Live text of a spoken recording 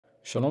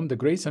Shalom, the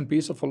grace and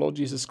peace of our Lord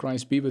Jesus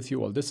Christ be with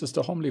you all. This is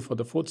the homily for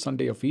the fourth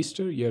Sunday of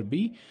Easter, year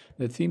B.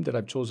 The theme that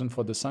I've chosen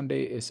for the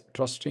Sunday is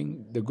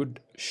Trusting the Good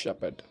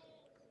Shepherd.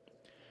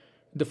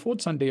 The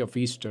fourth Sunday of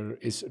Easter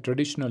is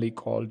traditionally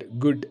called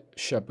Good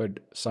Shepherd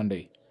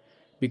Sunday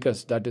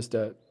because that is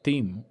the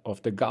theme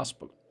of the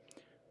Gospel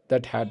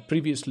that had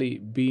previously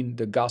been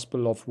the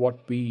Gospel of what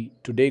we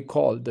today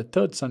call the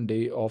third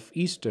Sunday of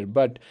Easter.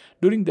 But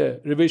during the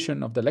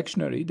revision of the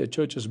lectionary, the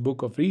Church's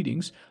book of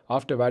readings,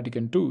 after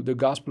Vatican II, the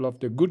Gospel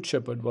of the Good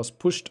Shepherd was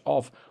pushed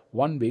off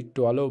 1 week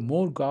to allow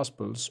more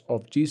Gospels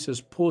of Jesus'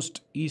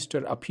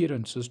 post-Easter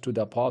appearances to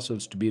the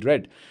apostles to be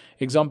read.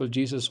 Example,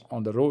 Jesus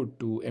on the road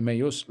to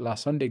Emmaus,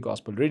 last Sunday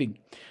Gospel reading.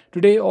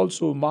 Today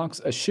also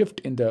marks a shift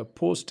in the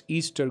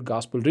post-Easter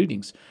Gospel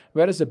readings,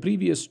 whereas the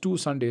previous 2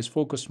 Sundays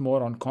focused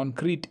more on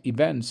concrete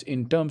events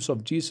in terms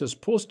of Jesus'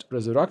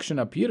 post-resurrection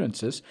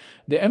appearances.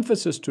 The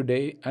emphasis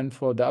today and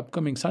for the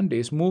upcoming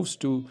Sundays moves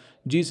to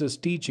Jesus'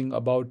 teaching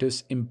about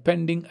his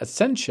impending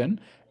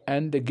ascension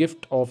and the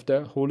gift of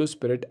the Holy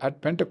Spirit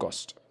at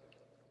Pentecost.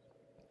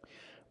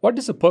 What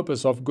is the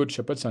purpose of Good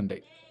Shepherd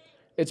Sunday?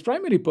 Its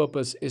primary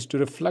purpose is to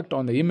reflect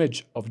on the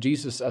image of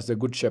Jesus as the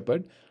Good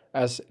Shepherd,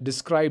 as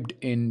described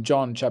in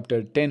John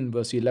chapter 10,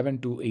 verse 11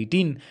 to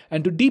 18,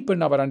 and to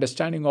deepen our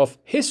understanding of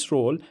his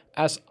role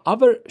as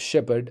our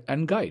shepherd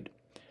and guide.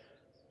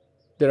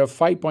 There are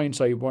 5 points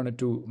I wanted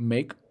to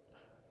make.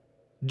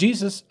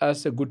 Jesus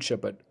as a Good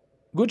Shepherd.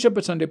 Good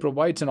Shepherd Sunday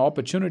provides an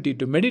opportunity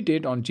to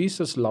meditate on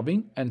Jesus'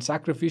 loving and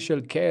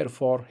sacrificial care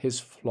for his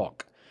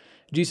flock.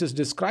 Jesus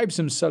describes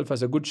himself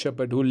as a good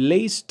shepherd who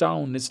lays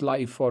down his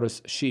life for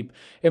his sheep,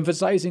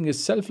 emphasizing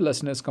his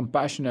selflessness,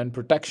 compassion, and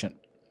protection.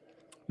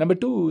 Number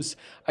 2 is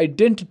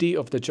identity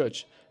of the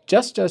church.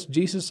 Just as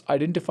Jesus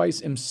identifies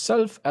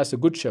himself as a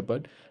good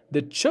shepherd,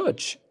 the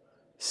church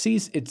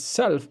sees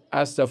itself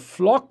as the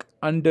flock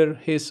under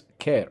his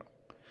care.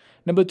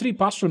 Number 3,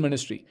 pastoral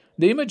ministry.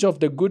 The image of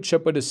the Good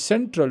Shepherd is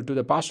central to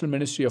the pastoral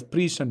ministry of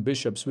priests and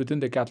bishops within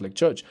the Catholic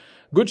Church.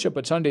 Good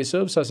Shepherd Sunday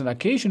serves as an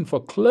occasion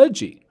for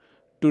clergy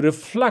to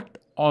reflect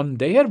on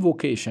their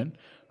vocation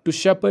to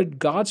shepherd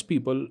God's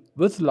people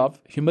with love,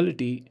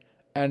 humility,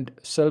 and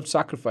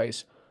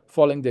self-sacrifice,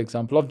 following the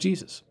example of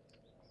Jesus.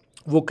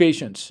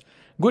 Vocations.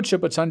 Good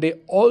Shepherd Sunday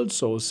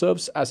also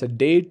serves as a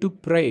day to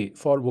pray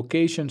for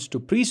vocations to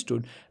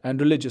priesthood and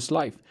religious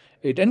life.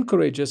 It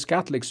encourages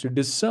Catholics to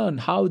discern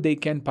how they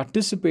can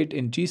participate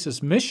in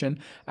Jesus' mission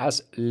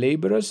as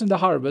laborers in the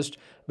harvest,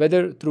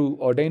 whether through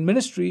ordained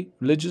ministry,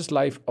 religious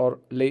life, or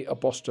lay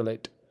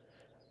apostolate.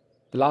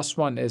 The last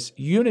one is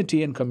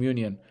unity and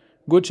communion.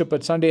 Good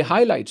Shepherd Sunday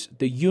highlights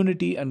the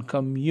unity and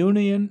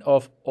communion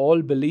of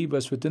all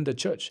believers within the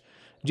church.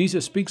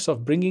 Jesus speaks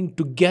of bringing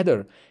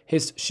together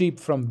his sheep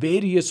from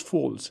various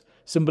folds,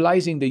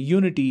 symbolizing the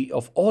unity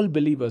of all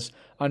believers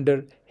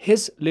under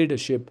his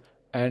leadership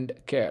and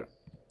care.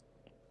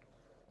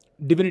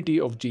 Divinity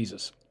of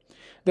Jesus.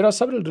 There are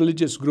several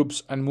religious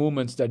groups and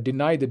movements that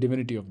deny the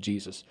divinity of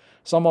Jesus.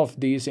 Some of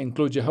these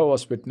include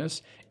Jehovah's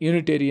Witness,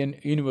 Unitarian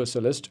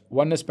Universalist,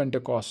 Oneness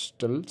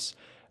Pentecostals,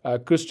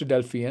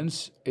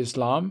 Christadelphians,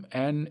 Islam,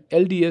 and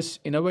LDS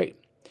in a way.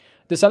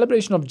 The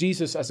celebration of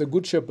Jesus as a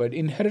Good Shepherd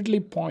inherently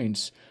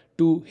points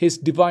to his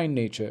divine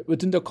nature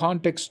within the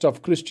context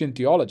of Christian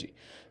theology.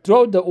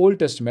 Throughout the Old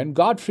Testament,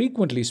 God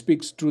frequently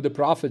speaks through the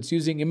prophets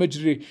using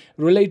imagery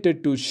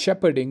related to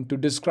shepherding to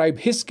describe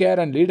his care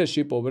and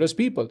leadership over his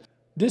people.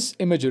 This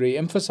imagery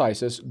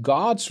emphasizes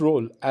God's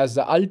role as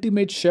the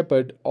ultimate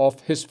shepherd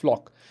of his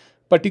flock,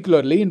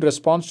 particularly in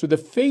response to the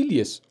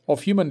failures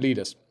of human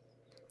leaders.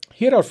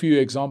 Here are a few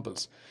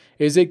examples.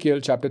 Ezekiel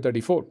chapter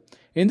 34.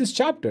 In this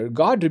chapter,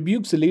 God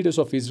rebukes the leaders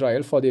of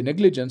Israel for their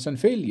negligence and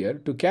failure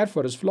to care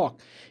for his flock.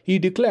 He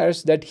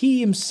declares that he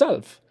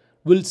himself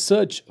will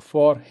search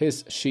for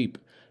his sheep,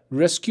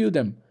 rescue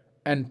them,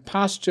 and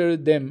pasture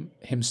them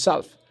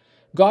himself.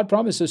 God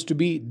promises to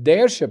be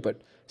their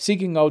shepherd,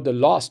 seeking out the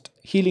lost,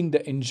 healing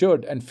the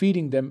injured, and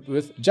feeding them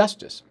with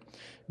justice.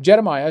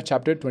 Jeremiah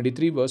chapter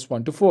 23 verse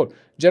 1 to 4.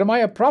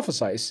 Jeremiah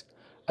prophesies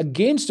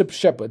against the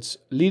shepherds,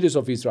 leaders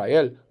of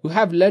Israel, who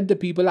have led the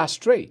people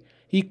astray.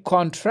 He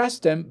contrasts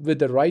them with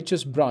the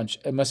righteous branch,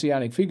 a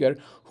messianic figure,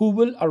 who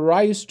will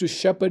arise to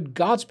shepherd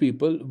God's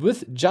people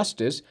with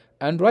justice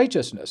and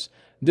righteousness.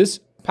 This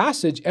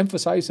passage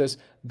emphasizes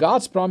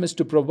God's promise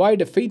to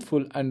provide a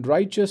faithful and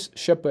righteous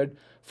shepherd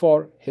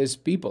for his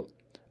people.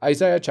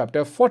 Isaiah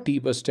chapter 40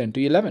 verse 10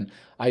 to 11.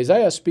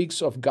 Isaiah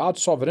speaks of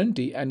God's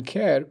sovereignty and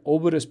care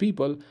over his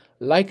people,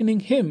 likening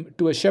him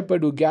to a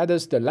shepherd who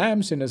gathers the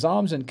lambs in his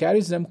arms and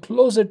carries them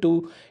closer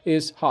to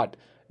his heart.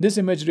 This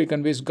imagery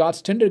conveys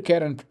God's tender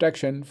care and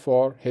protection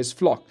for his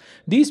flock.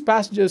 These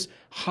passages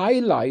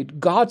highlight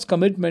God's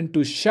commitment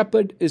to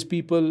shepherd his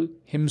people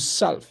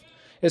himself,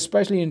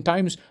 especially in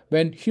times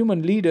when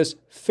human leaders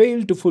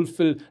fail to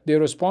fulfill their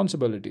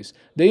responsibilities.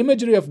 The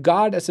imagery of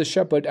God as a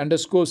shepherd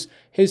underscores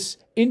his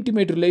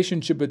intimate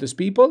relationship with his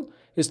people,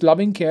 his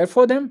loving care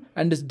for them,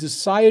 and his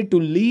desire to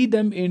lead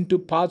them into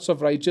paths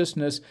of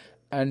righteousness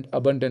and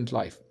abundant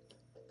life.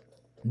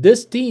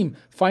 This theme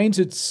finds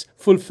its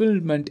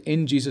fulfillment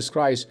in Jesus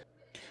Christ,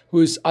 who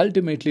is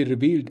ultimately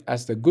revealed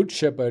as the Good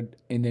Shepherd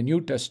in the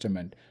New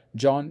Testament.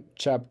 John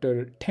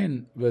chapter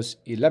 10, verse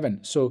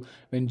 11. So,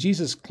 when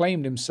Jesus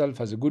claimed himself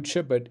as a Good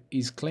Shepherd,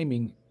 he's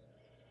claiming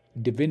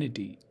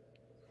divinity.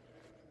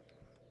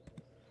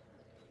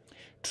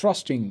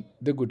 Trusting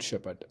the Good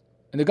Shepherd.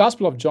 In the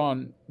Gospel of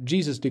John,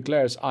 Jesus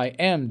declares, I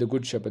am the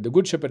Good Shepherd. The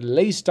Good Shepherd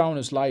lays down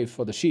his life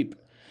for the sheep.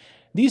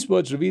 These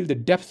words reveal the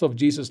depth of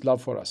Jesus'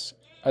 love for us,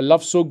 a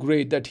love so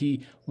great that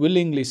he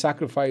willingly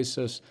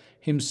sacrifices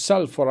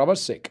himself for our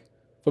sake.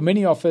 For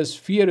many of us,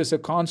 fear is a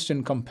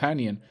constant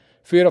companion.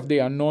 Fear of the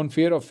unknown,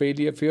 fear of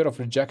failure, fear of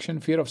rejection,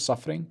 fear of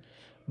suffering.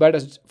 But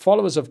as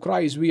followers of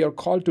Christ, we are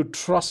called to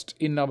trust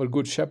in our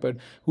Good Shepherd,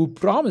 who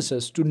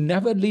promises to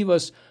never leave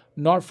us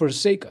nor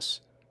forsake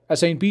us. As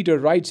St. Peter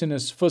writes in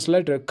his first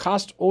letter,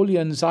 cast all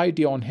your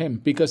anxiety on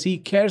him because he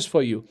cares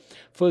for you.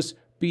 1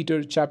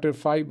 Peter chapter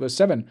 5, verse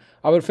 7.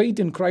 Our faith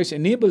in Christ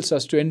enables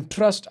us to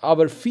entrust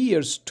our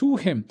fears to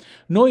him,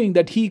 knowing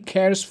that he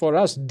cares for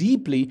us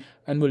deeply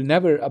and will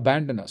never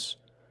abandon us.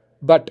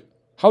 But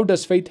how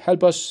does faith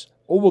help us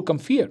overcome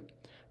fear?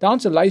 The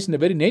answer lies in the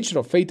very nature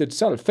of faith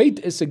itself. Faith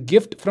is a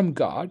gift from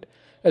God,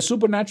 a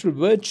supernatural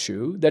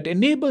virtue that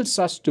enables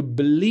us to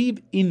believe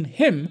in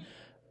him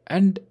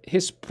and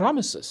his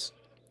promises.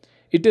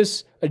 It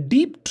is a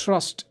deep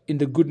trust in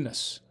the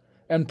goodness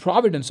and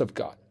providence of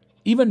God,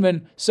 even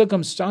when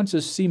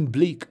circumstances seem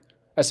bleak.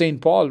 As St.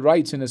 Paul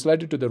writes in his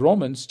letter to the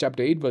Romans,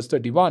 chapter 8, verse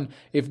 31,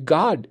 if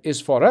God is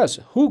for us,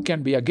 who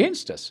can be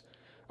against us?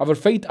 Our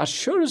faith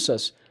assures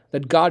us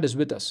that God is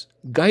with us,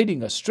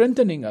 guiding us,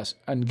 strengthening us,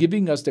 and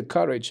giving us the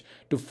courage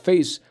to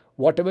face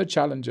whatever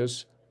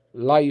challenges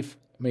life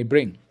may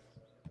bring.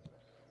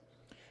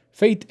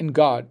 Faith in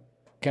God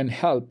can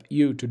help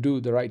you to do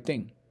the right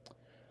thing.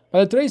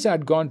 Mother Teresa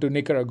had gone to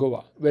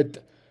Nicaragua with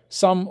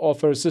some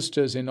of her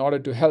sisters in order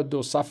to help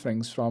those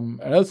sufferings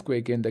from an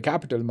earthquake in the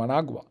capital,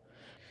 Managua.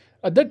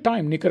 At that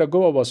time,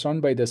 Nicaragua was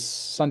run by the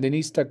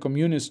Sandinista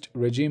communist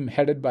regime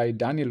headed by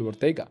Daniel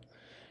Ortega.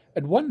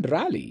 At one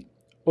rally,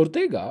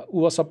 Ortega, who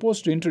was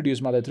supposed to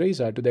introduce Mother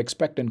Teresa to the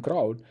expectant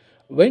crowd,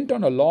 went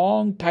on a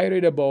long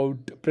tirade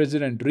about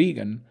President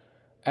Reagan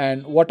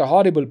and what a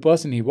horrible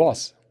person he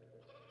was.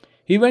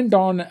 He went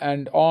on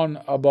and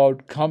on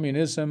about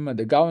communism and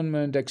the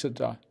government,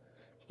 etc.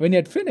 When he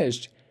had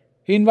finished,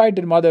 he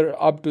invited Mother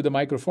up to the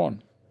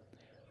microphone.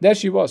 There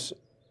she was,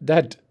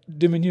 that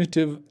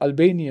diminutive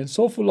Albanian,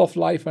 so full of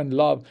life and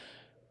love,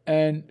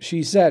 and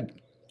she said,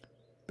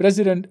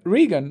 President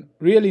Reagan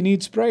really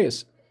needs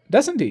praise,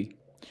 doesn't he?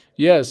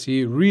 Yes,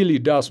 he really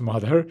does,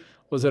 Mother,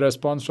 was the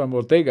response from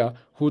Ortega,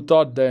 who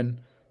thought then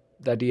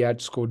that he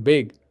had scored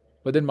big.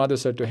 But then Mother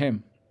said to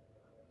him,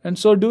 and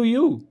so do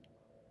you.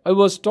 I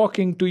was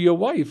talking to your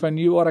wife and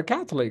you are a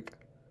Catholic.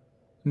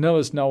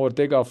 Nervous now,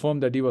 Ortega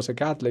affirmed that he was a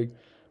Catholic.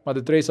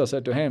 Mother Teresa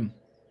said to him,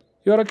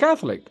 you are a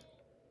Catholic,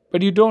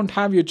 but you don't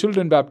have your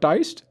children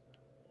baptized?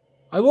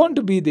 I want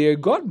to be their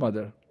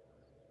godmother.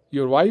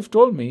 Your wife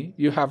told me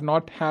you have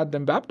not had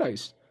them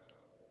baptized.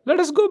 Let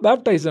us go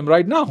baptize them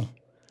right now.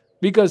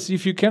 Because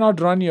if you cannot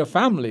run your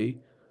family,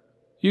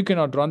 you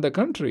cannot run the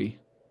country.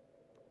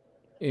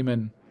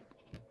 Amen.